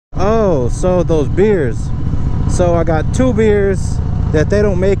Oh, so those beers. So I got 2 beers that they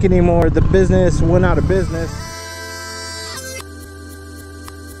don't make anymore. The business went out of business.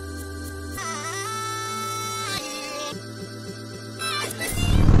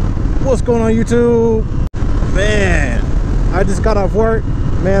 What's going on, YouTube? Man, I just got off work.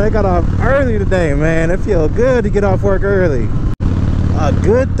 Man, I got off early today, man. It feels good to get off work early. A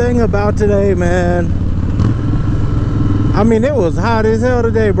good thing about today, man, I mean, it was hot as hell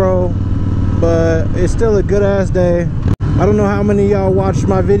today, bro, but it's still a good ass day. I don't know how many of y'all watched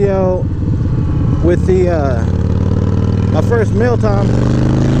my video with the my first meal time.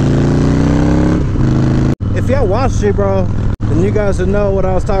 If y'all watched it, bro, then you guys would know what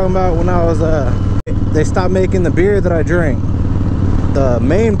I was talking about when I was they stopped making the beer that I drink, the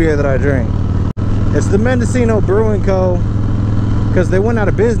main beer that I drink. It's the Mendocino Brewing Co, because they went out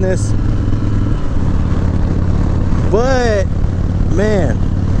of business. But man,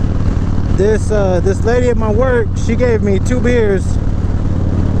 this lady at my work, she gave me 2 beers,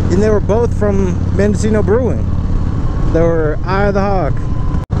 and they were both from Mendocino Brewing. They were Eye of the Hawk.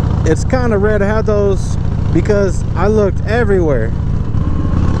 It's kind of rare to have those because I looked everywhere.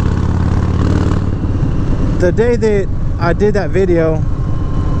 The day that I did that video,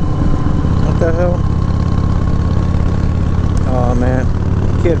 what the hell? Oh man,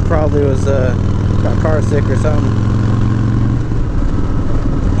 kid probably was got car sick or something.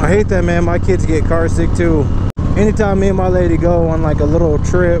 I hate that, man. My kids get car sick too. Anytime me and my lady go on like a little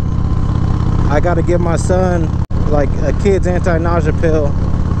trip, I gotta give my son like a kid's anti-nausea pill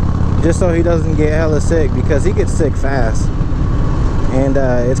just so he doesn't get hella sick, because he gets sick fast. And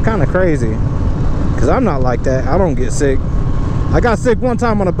it's kind of crazy because I'm not like that. I don't get sick. I got sick one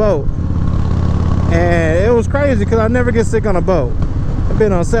time on a boat, and it was crazy because I never get sick on a boat. I've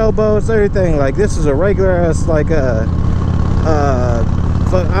been on sailboats, everything. Like, this is a regular ass, like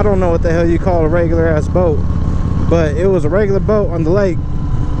I don't know what the hell you call a regular ass boat, but it was a regular boat on the lake,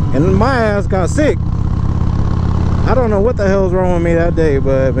 and my ass got sick. I don't know what the hell's wrong with me that day,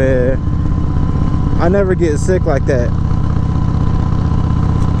 but man, I never get sick like that.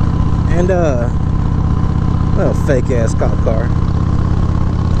 And little fake ass cop car.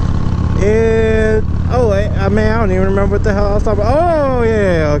 And I mean, I don't even remember what the hell I was talking about. Oh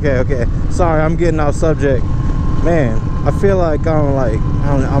yeah, okay. Sorry, I'm getting off subject. Man, I feel like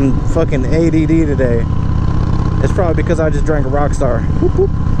I'm fucking ADD today. It's probably because I just drank a Rockstar. Whoop, whoop.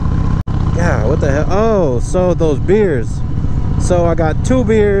 Yeah, what the hell? Oh, so those beers. So I got 2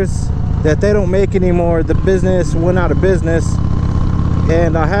 beers that they don't make anymore. The business went out of business,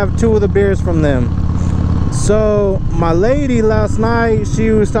 and I have 2 of the beers from them. So my lady last night, she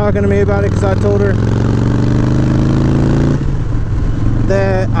was talking to me about it because I told her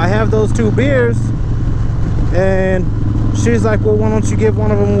that I have those 2 beers, and she's like, well, why don't you give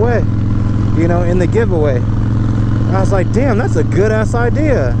one of them away, you know, in the giveaway. I was like, damn, that's a good ass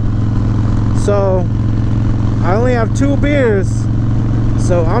idea. So I only have 2 beers,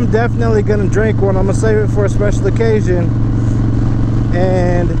 so I'm definitely gonna drink one. I'm gonna save it for a special occasion,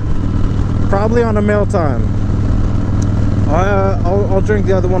 and probably on the mail time. I'll drink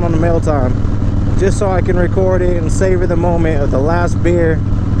the other one on the mail time, just so I can record it and savor the moment of the last beer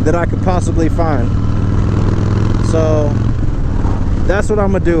that I could possibly find. So that's what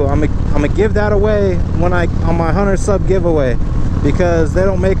I'm gonna do. I'm gonna give that away when on my 100 sub giveaway, because they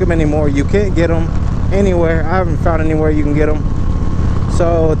don't make them anymore. You can't get them anywhere. I haven't found anywhere you can get them.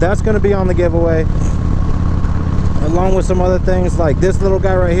 So that's gonna be on the giveaway, along with some other things like this little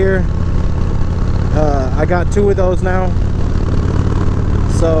guy right here. I got 2 of those now,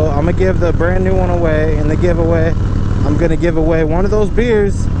 so I'm gonna give the brand new one away. In the giveaway, I'm gonna give away one of those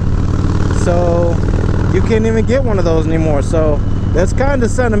beers, so you can't even get one of those anymore. So that's kind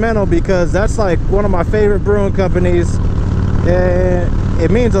of sentimental, because that's like one of my favorite brewing companies, and it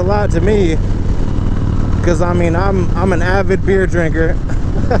means a lot to me, because I mean, I'm an avid beer drinker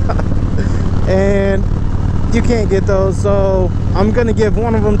and you can't get those. So I'm gonna give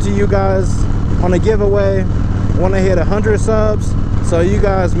one of them to you guys on a giveaway when I hit 100 subs. So you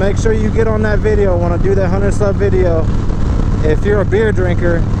guys make sure you get on that video when I do that 100 sub video, if you're a beer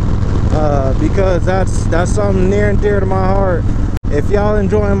drinker, because that's something near and dear to my heart. If y'all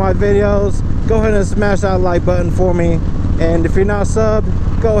enjoying my videos, go ahead and smash that like button for me, and if you're not subbed,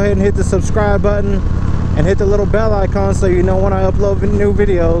 go ahead and hit the subscribe button and hit the little bell icon so you know when I upload new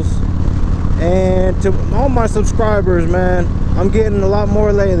videos. And to all my subscribers, man, I'm getting a lot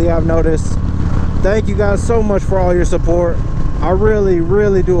more lately, I've noticed. Thank you guys so much for all your support. I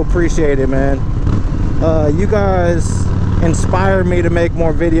really do appreciate it, man. You guys inspire me to make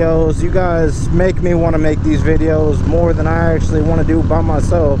more videos. You guys make me want to make these videos more than I actually want to do by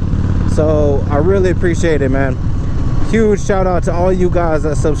myself. So I really appreciate it, man. Huge shout out to all you guys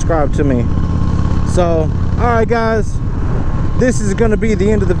that subscribe to me. So all right guys, this is gonna be the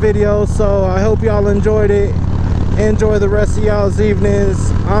end of the video, so I hope y'all enjoyed it. Enjoy the rest of y'all's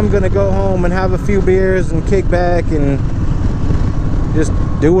evenings. I'm gonna go home and have a few beers and kick back and just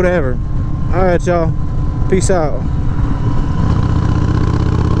do whatever. All right, y'all, peace out.